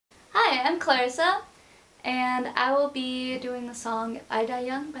Hi, I'm Clarissa, and I will be doing the song If I Die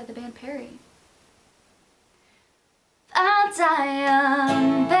Young by the band Perry. If I die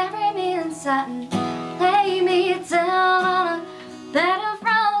young, bury me in satin, lay me down on a bed of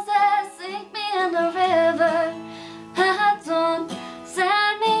roses, sink me in the river. Don't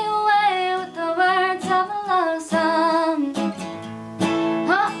send me away with the words of a love song.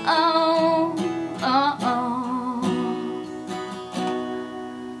 Oh, oh, oh.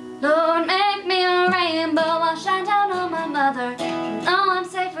 Lord, make me a rainbow, I'll shine down on my mother. Know I'm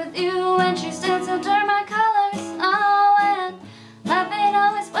safe with you when she stands under my colors. Oh, and love ain't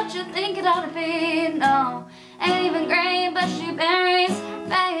always what you think it ought to be. No, ain't even great, but she buries her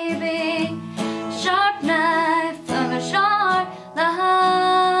baby. Sharp knife of a short life.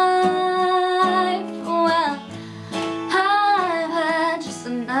 Well, I've had just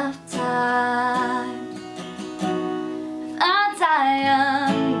enough time. If I die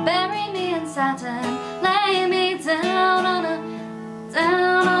young, bury me in satin, lay me down on a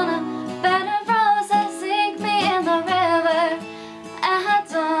bed of roses, sink me in the river at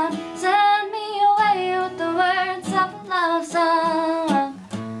dawn. Send me away with the words of a love song.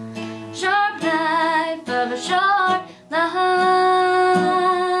 Sharp knife of a short life.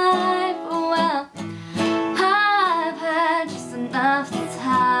 Well, I've had just enough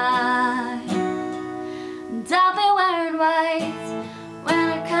time. And I'll be wearing white when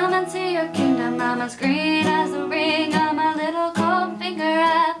I come into your kingdom. I'm as green as the ring on my little cold finger.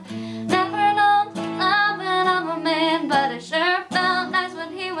 I've never known love when I'm a man, but it sure felt nice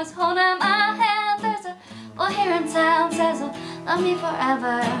when he was holding my hand. There's a boy here in town says he'll love me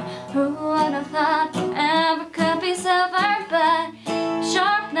forever. Who would have thought forever could be severed by a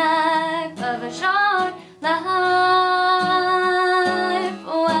sharp knife of a short life?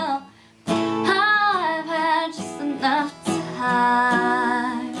 Well, I've had just enough time.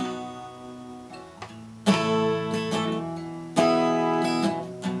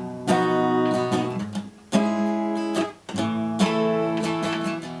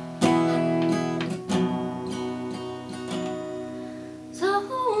 So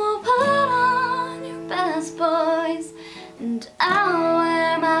put on your best boys, and I'll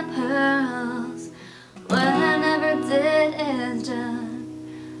wear my pearls. Whenever did is done.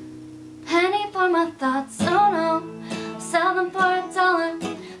 Penny for my thoughts, oh no, sell them for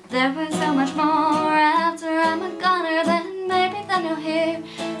 $1. There was so much more after I'm a goner. Then maybe then you'll hear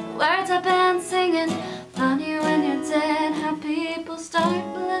the words I've been singing. Funny when you're dead how people start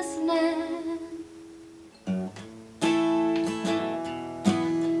listening.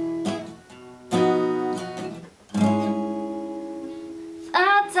 If I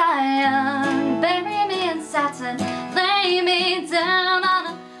die young, bury me in satin, lay me down on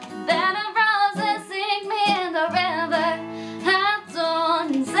a bed of roses, sink me in the river at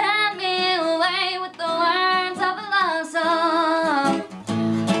dawn, and send me away with the words of a love song.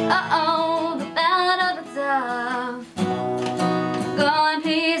 Uh-oh, the ballad of a dove. Go in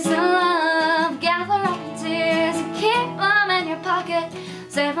peace and love, gather up your tears and keep them in your pocket.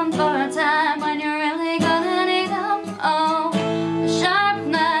 Save them for a time when